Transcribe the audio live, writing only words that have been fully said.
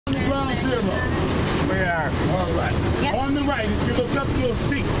Ground zero. We are. All right. Yep. On the right, if you look up, you'll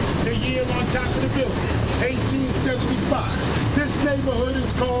see the year on top of the building, 1875. This neighborhood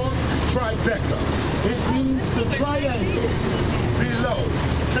is called Tribeca. It means the triangle below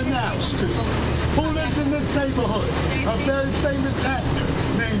Canal Street. Who lives in this neighborhood? A very famous actor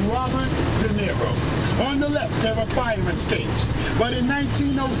named Robert De Niro. On the left, there are fire escapes. But in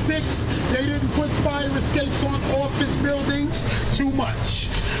 1906, they didn't put fire escapes on office buildings too much.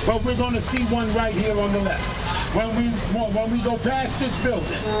 But we're going to see one right here on the left. When we go past this building,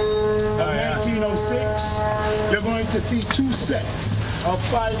 1906, you're going to see two sets of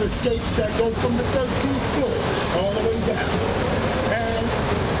fire escapes that go from the 13th floor all the way down. And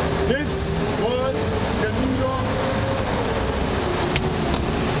this was the New York.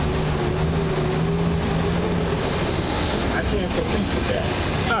 I can't compete with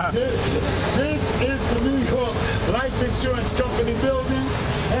that. This is the New York Life Insurance Company building,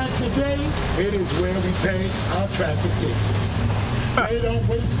 and today it is where we pay our traffic tickets. They don't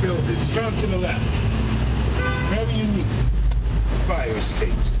waste buildings. Turn to the left. Very unique. Fire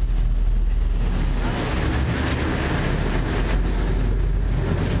escapes.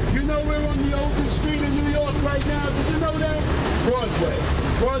 You know we're on the oldest street in New York right now. Did you know that? Broadway.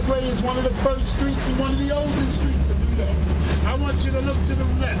 Broadway is one of the first streets and one of the oldest streets of New York. I want you to look to the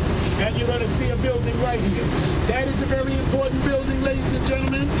left, and you're going to see a building right here. That is a very important building, ladies and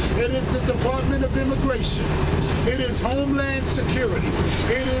gentlemen. It is the Department of Immigration. It is Homeland Security.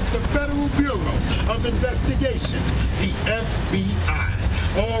 It is the Federal Bureau of Investigation, the FBI.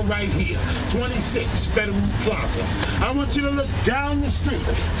 All right here, 26 Federal Plaza. I want you to look down the street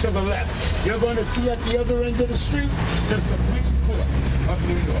to the left. You're going to see at the other end of the street the Supreme Court of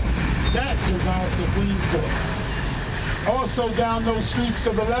New York. That is our Supreme Court. Also down those streets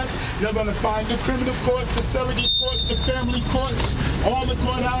to the left, you're going to find the criminal court, the surrogate court, the family courts, all the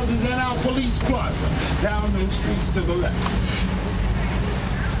courthouses, and our police plaza down those streets to the left.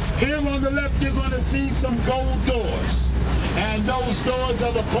 Here on the left, you're going to see some gold doors. And those doors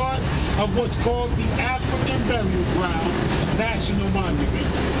are a part of what's called the African Burial Ground National Monument.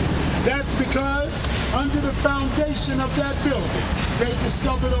 That's because under the foundation of that building, they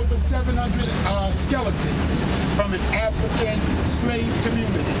discovered over 700 skeletons from an African slave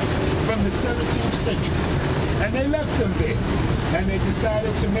community from the 17th century. And they left them there. And they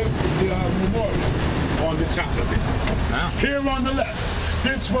decided to make the memorial on the top of it. Wow. Here on the left,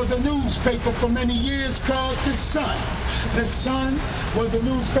 this was a newspaper for many years called The Sun. The Sun was a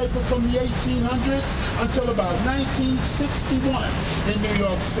newspaper from the 1800s until about 1961 in New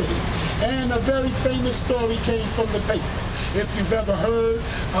York City. And a very famous story came from the paper. If you've ever heard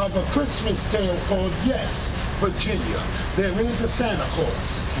of a Christmas tale called Yes, Virginia, there is a Santa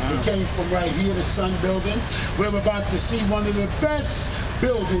Claus. It came from right here, the Sun building. We're about to see one of the best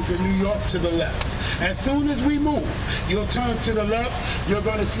buildings in New York to the left. As soon as we move, you'll turn to the left, you're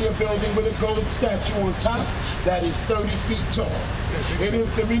going to see a building with a gold statue on top that is 30 feet tall. It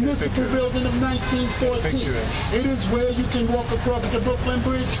is the municipal building of 1914. It is where you can walk across the Brooklyn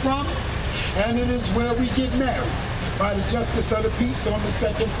Bridge from, and it is where we get married by the Justice of the Peace on the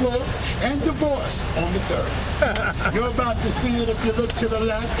second floor and divorced on the third. You're about to see it if you look to the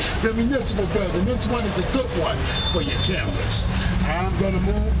left, the municipal building. This one is a good one for your cameras. I'm going to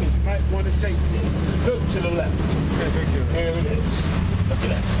move, and you might want to take this. Look to the left. There it is. Look at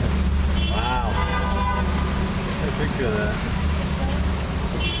that. Wow. Take a picture of that.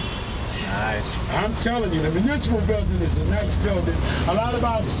 Nice. I'm telling you, the municipal building is a nice building. A lot of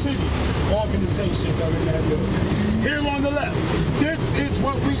our city organizations are in that building. Here on the left, this is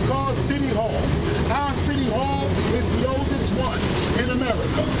what we call City Hall. Our City Hall is the oldest one in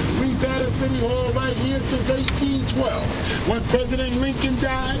America. We've had a City Hall right here since 1812. When President Lincoln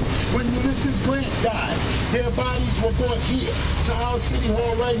died, when Ulysses Grant died, their bodies were brought here to our City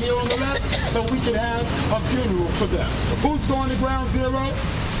Hall right here on the left so we could have a funeral for them. Who's going to Ground Zero?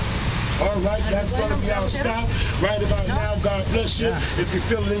 All right, that's going to be our stop right about now. God bless you. If you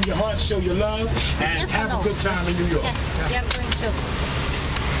feel it in your heart, show your love, and have a good time in New York. Yeah, we're going to.